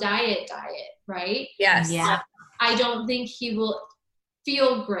no diet, right? Yes. Yeah. I don't think he will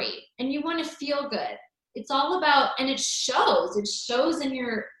feel great. And you want to feel good. It's all about, and it shows in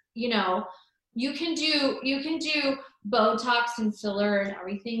your, you know, you can do Botox and filler and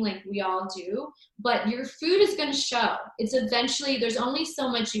everything like we all do, but your food is going to show. It's eventually, there's only so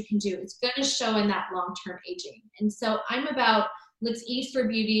much you can do. It's going to show in that long-term aging. And so I'm about, let's eat for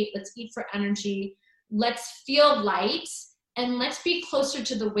beauty. Let's eat for energy. Let's feel light, and let's be closer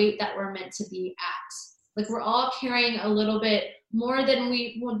to the weight that we're meant to be at. Like we're all carrying a little bit more than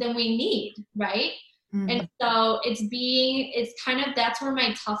we need, right? Mm-hmm. And so it's kind of, that's where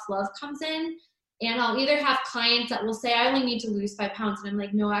my tough love comes in. And I'll either have clients that will say, I only need to lose 5 pounds. And I'm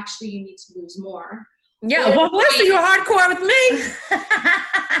like, no, actually you need to lose more. Yeah. Well, listen, you're hardcore with me.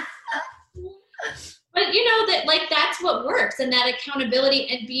 But you know that like, that's what works. And that accountability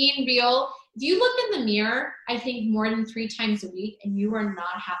and being real. If you look in the mirror, I think more than 3 times a week, and you are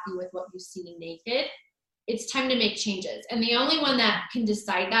not happy with what you see naked, it's time to make changes. And the only one that can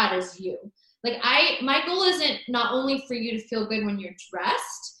decide that is you. Like my goal isn't not only for you to feel good when you're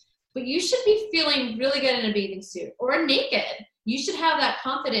dressed, but you should be feeling really good in a bathing suit or naked. You should have that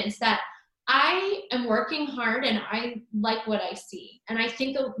confidence that I am working hard and I like what I see. And I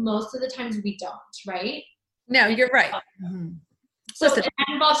think that most of the times we don't, right? No, you're right. Mm-hmm. So listen,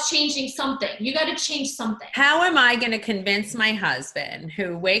 that involves changing something. You got to change something. How am I going to convince my husband,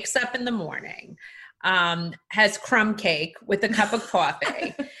 who wakes up in the morning, has crumb cake with a cup of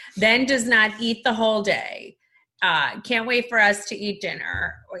coffee, then does not eat the whole day, can't wait for us to eat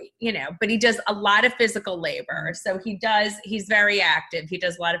dinner, but he does a lot of physical labor. So he's very active. He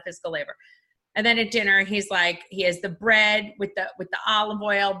does a lot of physical labor. And then at dinner, he has the bread with the olive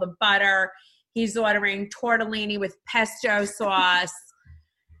oil, the butter. He's ordering tortellini with pesto sauce.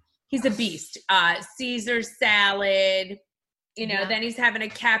 He's a beast. Caesar salad, then he's having a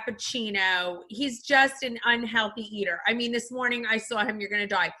cappuccino. He's just an unhealthy eater. I mean, this morning I saw him, you're going to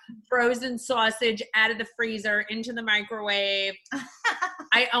die. Frozen sausage out of the freezer into the microwave.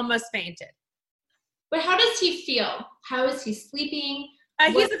 I almost fainted. But how does he feel? How is he sleeping?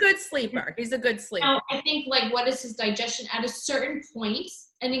 He's a good sleeper. I think what is his digestion at a certain point?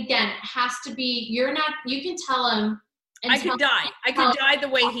 And again, it has to be, you can tell him. I could die the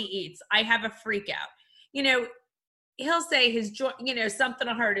way he eats. I have a freak out. He'll say his joint, something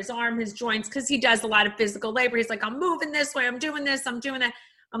will hurt his arm, his joints, because he does a lot of physical labor. He's like, I'm moving this way. I'm doing this. I'm doing that.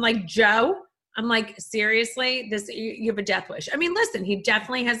 I'm like, Joe, seriously, you have a death wish. I mean, listen, he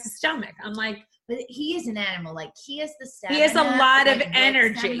definitely has a stomach. I'm like, but he is an animal. Like he has the stamina. He has a lot of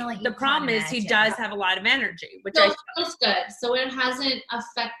energy. The problem is he does have a lot of energy, which feels good. So it hasn't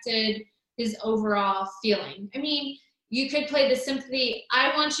affected his overall feeling. I mean, you could play the sympathy.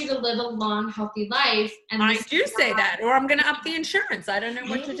 I want you to live a long, healthy life. And I do say that, or I'm going to up the insurance. I don't know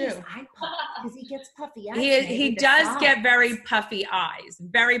what to do. Because he gets puffy eyes. He does get very puffy eyes.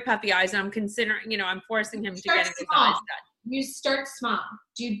 And I'm considering, I'm forcing him to get his eyes done. You start small.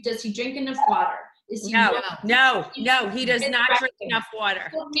 Does he drink enough water? No, he does not drink enough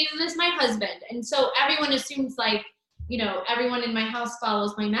water. So neither does my husband. And so everyone assumes everyone in my house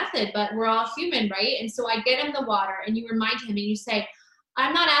follows my method, but we're all human, right? And so I get him the water and you remind him and you say,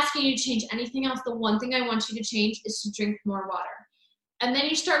 I'm not asking you to change anything else. The one thing I want you to change is to drink more water. And then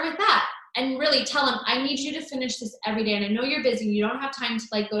you start with that and really tell him, I need you to finish this every day. And I know you're busy. You don't have time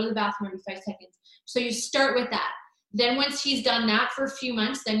to go to the bathroom every 5 seconds. So you start with that. Then once he's done that for a few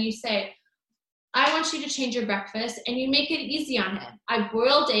months, then you say, I want you to change your breakfast, and you make it easy on him. I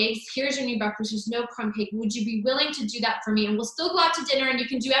boiled eggs. Here's your new breakfast. There's no crumb cake. Would you be willing to do that for me? And we'll still go out to dinner, and you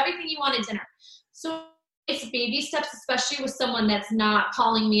can do everything you want at dinner. So it's baby steps, especially with someone that's not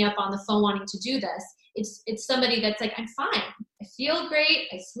calling me up on the phone wanting to do this. It's somebody that's like, I'm fine. I feel great.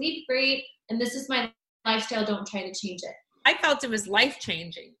 I sleep great. And this is my lifestyle. Don't try to change it. I felt it was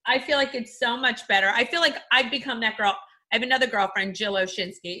life-changing. I feel like it's so much better. I feel like I've become that girl. I have another girlfriend, Jill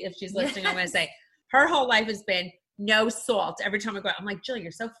Oshinsky. If she's listening, I'm going to say her whole life has been no salt. Every time I go out, I'm like, Jill,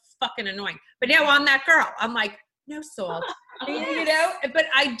 you're so fucking annoying. But now I'm that girl. I'm like, no salt. But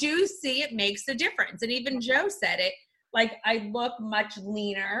I do see it makes a difference. And even Joe said it. I look much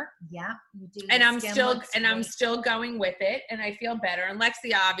leaner. Yeah, you do. And I'm still going with it, and I feel better. And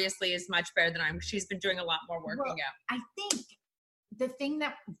Lexi obviously is much better than she's been doing a lot more working out. I think the thing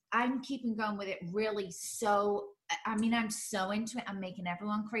that I'm keeping going with it really I'm so into it. I'm making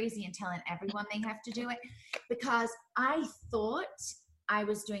everyone crazy and telling everyone they have to do it because I thought I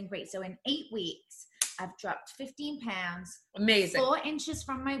was doing great. So in 8 weeks, I've dropped 15 pounds. Amazing. 4 inches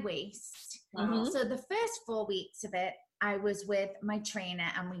from my waist. Mm-hmm. So the first 4 weeks of it, I was with my trainer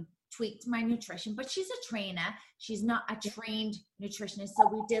and we tweaked my nutrition, but she's a trainer. She's not a trained nutritionist. So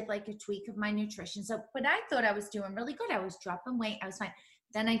we did a tweak of my nutrition. But I thought I was doing really good. I was dropping weight. I was fine.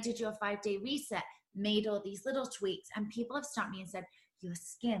 Then I did your 5-day reset, made all these little tweaks, and people have stopped me and said, your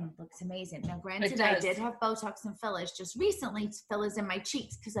skin looks amazing. Now, granted, I did have Botox and fillers just recently, fillers in my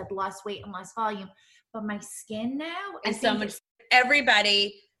cheeks because I'd lost weight and lost volume. But my skin now is so much.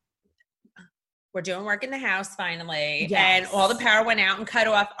 Everybody, we're doing work in the house finally. Yes. And all the power went out and cut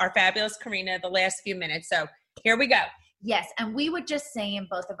off our fabulous Karina the last few minutes. So here we go. Yes, and we were just saying,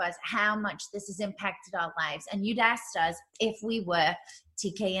 both of us, how much this has impacted our lives. And you'd asked us if we were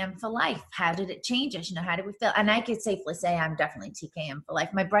TKM for life. How did it change us? How did we feel? And I could safely say I'm definitely TKM for life.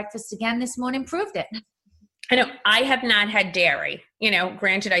 My breakfast again this morning proved it. I know I have not had dairy.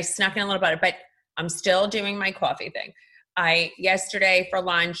 Granted, I snuck in a little butter, but I'm still doing my coffee thing. Yesterday for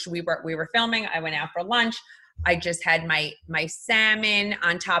lunch, we were filming. I went out for lunch. I just had my salmon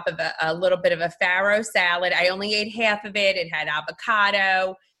on top of a little bit of a farro salad. I only ate half of it. It had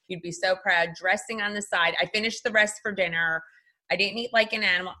avocado. You'd be so proud. Dressing on the side. I finished the rest for dinner. I didn't eat like an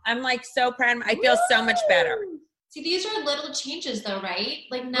animal. I'm like so proud. I feel so much better. See, these are little changes though, right?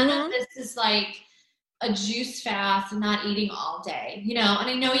 Like none of this is like a juice fast and not eating all day, and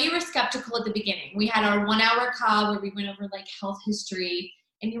I know you were skeptical at the beginning. We had our 1 hour call where we went over like health history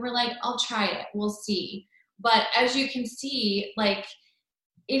and you were like, I'll try it. We'll see. But as you can see, like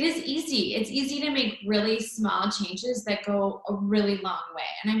it is easy. It's easy to make really small changes that go a really long way.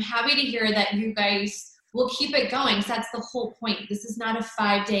 And I'm happy to hear that you guys will keep it going. So that's the whole point. This is not a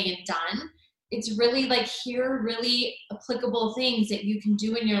 5-day and done. It's really like here are really applicable things that you can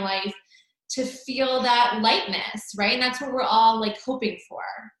do in your life to feel that lightness, right? And that's what we're all like hoping for.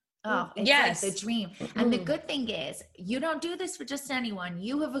 Oh, it's yes. like the dream. And the good thing is you don't do this for just anyone.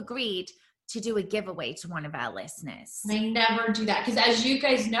 You have agreed to do a giveaway to one of our listeners. I never do that because as you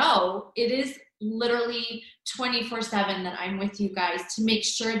guys know, it is literally 24/7 that I'm with you guys to make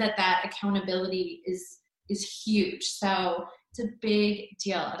sure that accountability is huge. So it's a big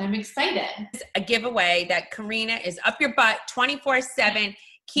deal and I'm excited. It's a giveaway that Karina is up your butt 24/7,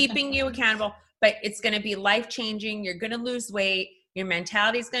 keeping you accountable, but it's going to be life-changing. You're going to lose weight. Your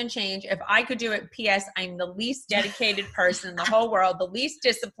mentality is going to change. If I could do it, P.S., I'm the least dedicated person in the whole world, the least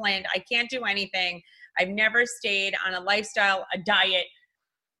disciplined. I can't do anything. I've never stayed on a lifestyle, a diet,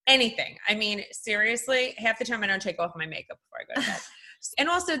 anything. I mean, seriously, half the time I don't take off my makeup before I go to bed. And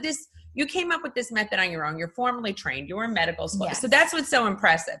also you came up with this method on your own. You're formally trained. You were in medical school. Yes. So that's what's so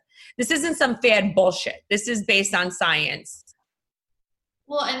impressive. This isn't some fad bullshit. This is based on science.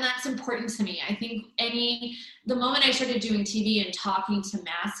 Well, and that's important to me. I think the moment I started doing TV and talking to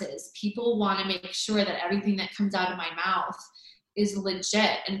masses, people want to make sure that everything that comes out of my mouth is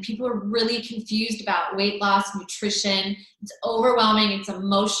legit. And people are really confused about weight loss, nutrition. It's overwhelming. It's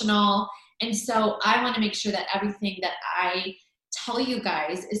emotional. And so I want to make sure that everything that I tell you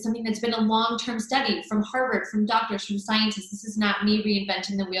guys is something that's been a long-term study from Harvard, from doctors, from scientists. This is not me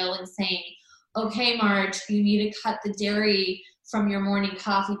reinventing the wheel and saying, okay, Marge, you need to cut the dairy from your morning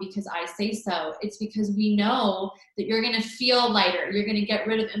coffee because I say so. It's because we know that you're going to feel lighter. You're going to get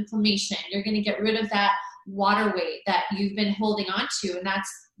rid of inflammation. You're going to get rid of that water weight that you've been holding on to. And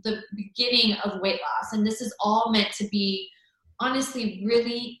that's the beginning of weight loss. And this is all meant to be honestly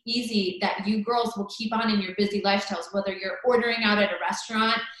really easy that you girls will keep on in your busy lifestyles, whether you're ordering out at a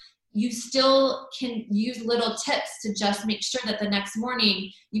restaurant, you still can use little tips to just make sure that the next morning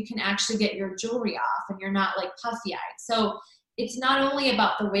you can actually get your jewelry off and you're not like puffy eyed. So it's not only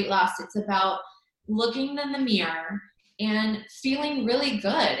about the weight loss, it's about looking in the mirror and feeling really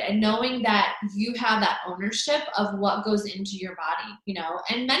good and knowing that you have that ownership of what goes into your body,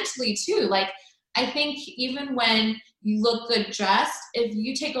 and mentally too. Like, I think even when you look good dressed, if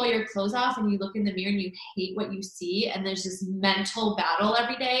you take all your clothes off and you look in the mirror and you hate what you see and there's this mental battle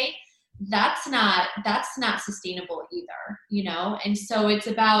every day, that's not sustainable either, And so it's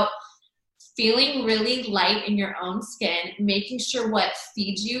about feeling really light in your own skin, making sure what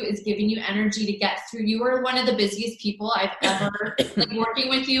feeds you is giving you energy to get through. You are one of the busiest people I've ever working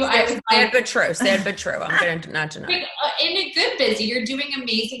with you. Sad but true. I'm going to not deny. In a good busy, you're doing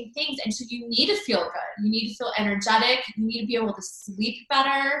amazing things. And so you need to feel good. You need to feel energetic. You need to be able to sleep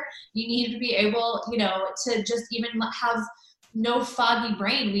better. You need to be able, to just even have no foggy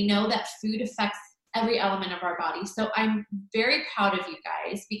brain. We know that food affects every element of our body. So I'm very proud of you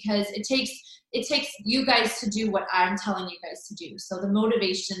guys because it takes you guys to do what I'm telling you guys to do. So the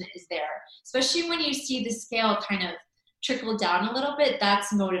motivation is there, especially when you see the scale kind of trickle down a little bit.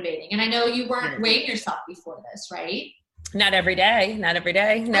 That's motivating. And I know you weren't weighing yourself before this, right? Not every day.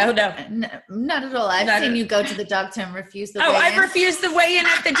 No. Not at all. I've seen you go to the doctor and refuse the weigh-in. I've refused the weigh-in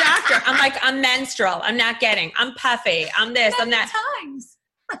at the doctor. I'm like, I'm menstrual. I'm not getting. I'm puffy. I'm this. I'm that. Times.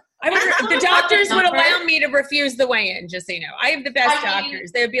 The doctors would allow me to refuse the weigh-in, just so you know. I have the best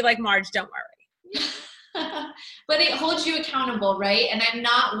doctors. They would be like, Marge, don't worry. But it holds you accountable, right? And I'm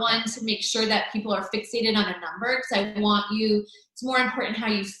not one to make sure that people are fixated on a number because I want you, it's more important how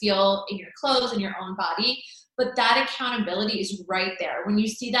you feel in your clothes and your own body. but that accountability is right there. When you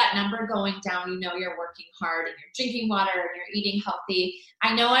see that number going down, you know you're working hard and you're drinking water and you're eating healthy.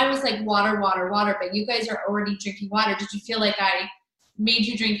 I know I was like water, but you guys are already drinking water. Did you feel like I made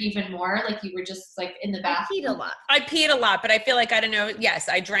you drink even more? Like you were just like in the bathroom? I peed a lot, but I feel like, I don't know. Yes,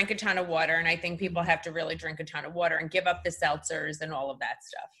 I drank a ton of water, and I think people have to really drink a ton of water and give up the seltzers and all of that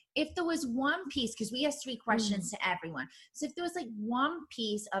stuff. If there was one piece, because we asked 3 questions to everyone. So if there was like one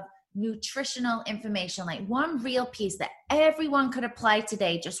piece of nutritional information, like one real piece that everyone could apply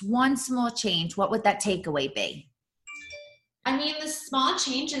today, just one small change, what would that takeaway be? I mean, the small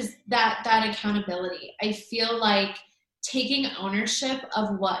change is that accountability. I feel like taking ownership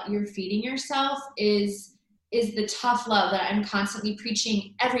of what you're feeding yourself is the tough love that I'm constantly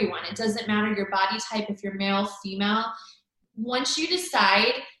preaching everyone. It doesn't matter your body type, if you're male, female. Once you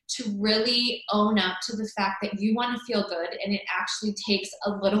decide to really own up to the fact that you want to feel good and it actually takes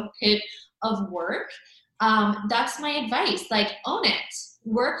a little bit of work, that's my advice. Like, own it,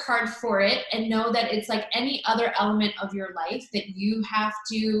 work hard for it, and know that it's like any other element of your life that you have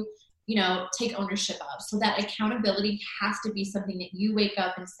to, you know, take ownership of. So that accountability has to be something that you wake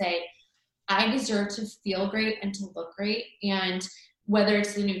up and say, I deserve to feel great and to look great. And whether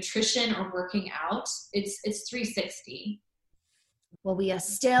it's the nutrition or working out, it's 360. Well, we are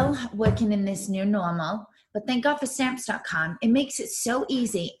still working in this new normal, but thank God for stamps.com. It makes it so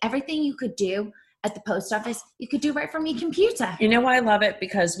easy. Everything you could do at the post office, you could do right from your computer. You know why I love it?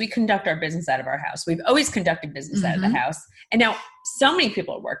 Because we conduct our business out of our house. We've always conducted business out of the house. And now so many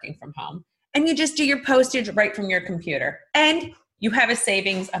people are working from home, and you just do your postage right from your computer, and you have a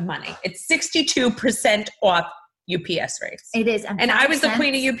savings of money. It's 62% off UPS rates. It is. And I was the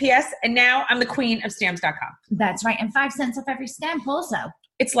queen of UPS, and now I'm the queen of stamps.com. That's right. And 5 cents off every stamp also.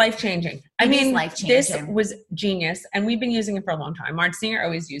 It's life-changing. I mean, this was genius, and we've been using it for a long time. Marge Singer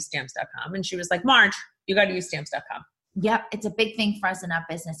always used stamps.com, and she was like, Marge, you got to use stamps.com. Yep. It's a big thing for us in our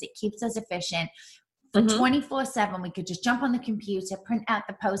business. It keeps us efficient. For 24/7, we could just jump on the computer, print out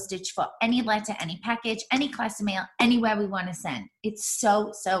the postage for any letter, any package, any class of mail, anywhere we want to send. It's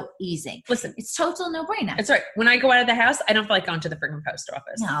so easy. Listen, it's total no-brainer. That's right. When I go out of the house, I don't feel like going to the freaking post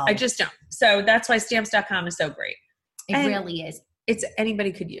office. No. I just don't. So that's why stamps.com is so great. It really is. It's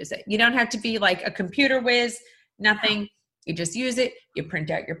anybody could use it. You don't have to be like a computer whiz, nothing. You just use it. You print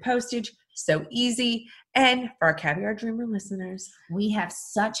out your postage. So easy. And for our Caviar Dreamer listeners, we have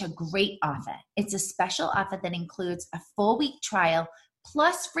such a great offer. It's a special offer that includes a 4-week trial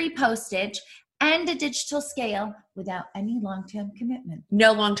plus free postage and a digital scale without any long-term commitment.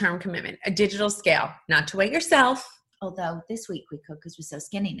 No long-term commitment. A digital scale, not to weigh yourself. Although this week we could because we're so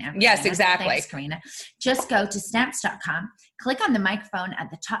skinny now. Yes, exactly. Thanks, Karina. Just go to stamps.com, click on the microphone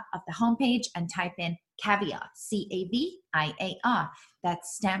at the top of the homepage, and type in caviar, CAVIAR.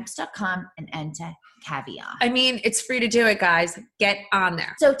 That's stamps.com, and enter caviar. I mean, it's free to do it, guys. Get on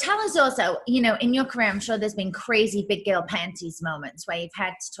there. So tell us also, you know, in your career, I'm sure there's been crazy big girl panties moments where you've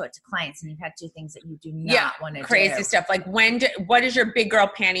had to talk to clients and you've had to do things that you do not want to do. Crazy stuff. Like what is your big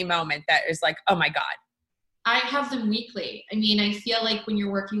girl panty moment that is like, oh my God? I have them weekly. I mean, I feel like when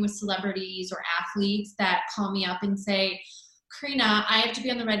you're working with celebrities or athletes that call me up and say, Karina, I have to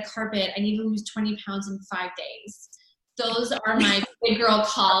be on the red carpet. I need to lose 20 pounds in 5 days. Those are my big girl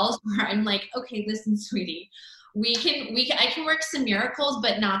calls where I'm like, okay, listen, sweetie, I can work some miracles,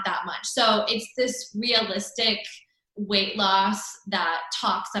 but not that much. So it's this realistic weight loss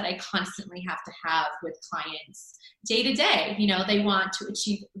talks that I constantly have to have with clients day to day. You know, they want to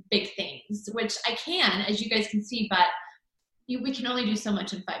achieve big things, which I can, as you guys can see, but we can only do so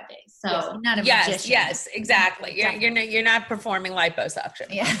much in 5 days. So not a magician. Yes, exactly. You're not performing liposuction.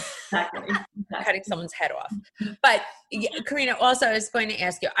 Yeah, exactly. Cutting someone's head off. But Karina, also I was going to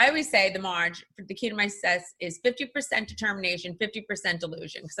ask you, I always say the key to my success is 50% determination, 50%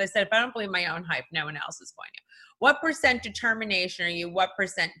 delusion. Because I said, if I don't believe my own hype, no one else is going to. What percent determination are you? What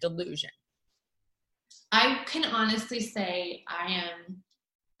percent delusion? I can honestly say I am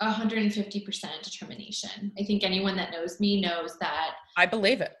 150% determination. I think anyone that knows me knows that. I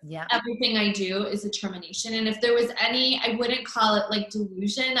believe it. Yeah. Everything I do is determination. And if there was I wouldn't call it like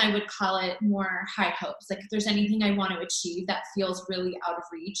delusion. I would call it more high hopes. Like if there's anything I want to achieve that feels really out of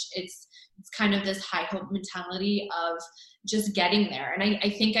reach, it's kind of this high hope mentality of just getting there. And I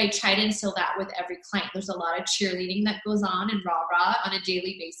think I try to instill that with every client. There's a lot of cheerleading that goes on and rah-rah on a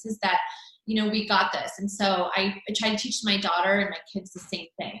daily basis that, we got this. And so I try to teach my daughter and my kids the same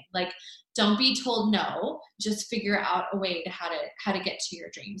thing. Like, don't be told no, just figure out a way to how to get to your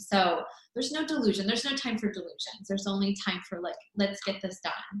dreams. So there's no delusion. There's no time for delusions. There's only time for like, let's get this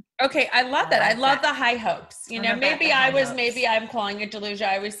done. Okay. I love that. I love the high hopes. Maybe I'm calling it delusion.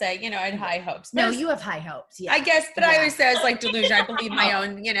 I always say, I had high hopes. No, you have high hopes. Yeah. I guess, but I always say it's like delusion. I believe my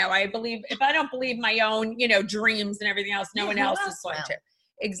own, I believe if I don't believe my own, dreams and everything else, no one else is going to.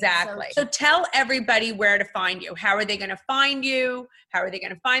 Exactly. So tell everybody where to find you. How are they going to find you? How are they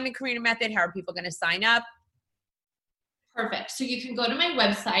going to find the Karina Method? How are people going to sign up? Perfect. So you can go to my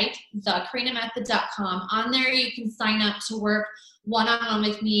website, thekarinamethod.com. On there, you can sign up to work one-on-one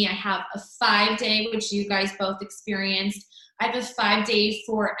with me. I have a 5-day, which you guys both experienced. I have a 5-day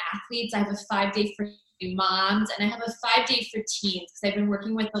for athletes. I have a 5-day for moms, and I have a 5-day for teens, because I've been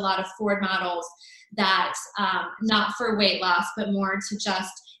working with a lot of Ford models that not for weight loss, but more to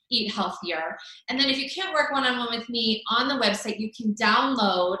just eat healthier. And then if you can't work one-on-one with me, on the website, you can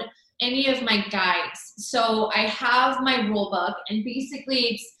download any of my guides. So I have my rule book, and basically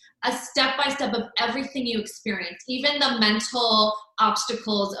it's a step-by-step of everything you experience, even the mental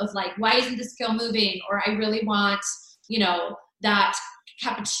obstacles of like, why isn't the scale moving? Or I really want, that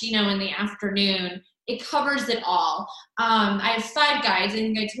cappuccino in the afternoon. It covers it all. I have 5 guides. I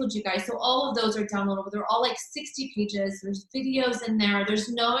think I told you guys. So all of those are downloadable. They're all like 60 pages. There's videos in there. There's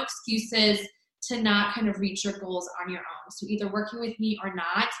no excuses to not kind of reach your goals on your own. So either working with me or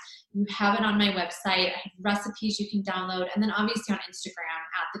not, you have it on my website. I have recipes you can download. And then obviously on Instagram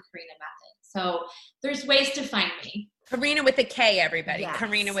at the Karina Method. So there's ways to find me. Karina with a K, everybody. Yes.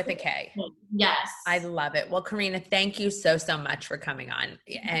 Karina with a K. Yes. I love it. Well, Karina, thank you so much for coming on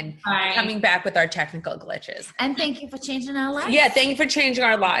and coming back with our technical glitches. And thank you for changing our lives. Yeah, thank you for changing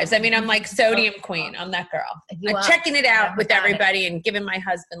our lives. I mean, I'm like sodium queen. I'm that girl. I'm checking it out with everybody and giving my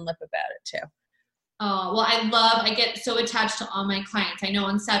husband lip about it too. Oh, well, I get so attached to all my clients. I know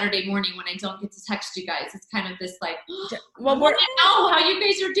on Saturday morning when I don't get to text you guys, it's kind of this like, well, I know how you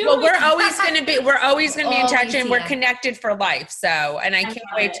guys are doing. Well, we're always going to be in touch, and we're connected for life. So, and I can't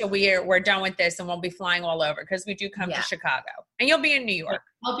wait till we're done with this, and we'll be flying all over, because we do come to Chicago, and you'll be in New York.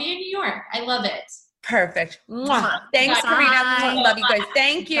 I'll be in New York. I love it. Perfect. Thanks, Karina. Love you guys.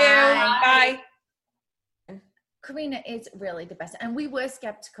 Thank you. Bye. Karina is really the best. And we were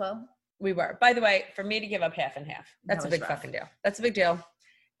skeptical. We were. By the way, for me to give up half and half, that's a big fucking deal. That's a big deal.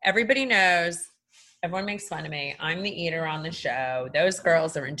 Everybody knows. Everyone makes fun of me. I'm the eater on the show. Those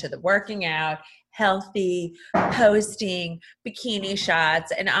girls are into the working out, healthy, posting, bikini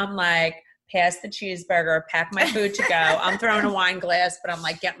shots. And I'm like, pass the cheeseburger, pack my food to go. I'm throwing a wine glass, but I'm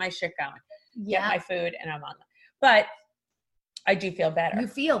like, get my shit going. Get my food, and I'm on them. But I do feel better. You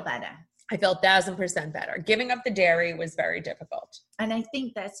feel better. I felt 1,000% better. Giving up the dairy was very difficult. And I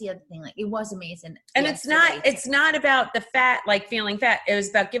think that's the other thing. Like, it was amazing. And it's not about the fat, like feeling fat. It was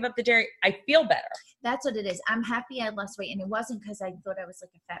about give up the dairy. I feel better. That's what it is. I'm happy I lost weight. And it wasn't because I thought I was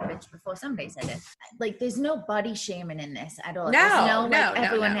like a fat bitch before. Some days I did. Like, there's no body shaming in this at all. No,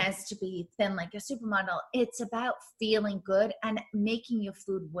 everyone has to be thin like a supermodel. It's about feeling good and making your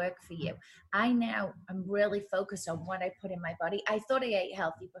food work for you. I'm really focused on what I put in my body. I thought I ate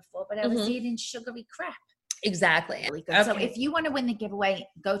healthy before, but I was eating sugary crap. Exactly. Really good. Okay. So if you want to win the giveaway,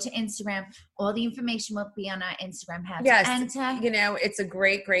 go to Instagram. All the information will be on our Instagram. Yes. It's a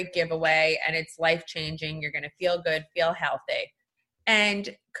great, great giveaway, and it's life-changing. You're going to feel good, feel healthy. And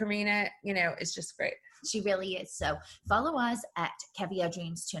Karina, is just great. She really is. So follow us at Caviar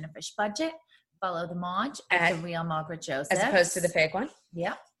Dreams Tuna Fish Budget. Follow the Marge at The Real Margaret Joseph. As opposed to the fake one.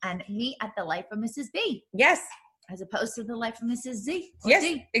 Yep. And me at The Life of Mrs. B. Yes. As opposed to The Life of Mrs. Z.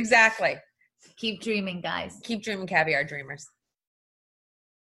 Yes, exactly. Keep dreaming, guys. Keep dreaming, caviar dreamers.